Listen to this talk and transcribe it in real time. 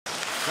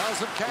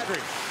Nelson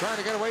Kadri trying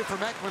to get away from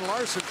Ekman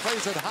Larson.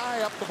 Plays it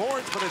high up the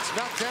boards, but it's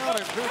knocked down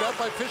and cleared out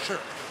by Fisher.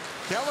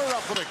 Keller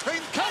up with it.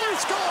 Clayton Keller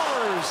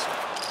scores!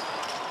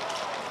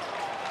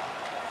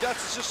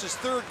 That's just his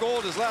third goal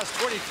in his last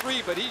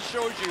 23, but he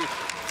shows you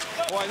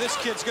why this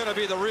kid's going to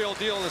be the real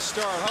deal to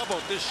start. How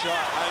about this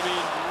shot? I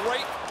mean,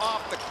 right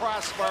off the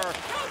crossbar,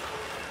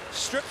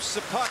 strips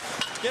the puck,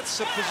 gets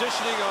some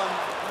positioning on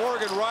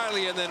Morgan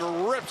Rielly, and then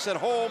rips it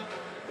home.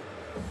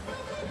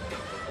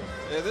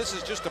 Yeah, this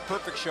is just a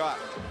perfect shot.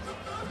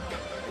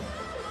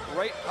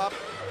 Right up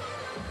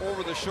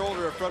over the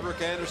shoulder of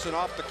Frederik Andersen,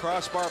 off the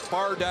crossbar,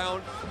 bar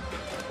down.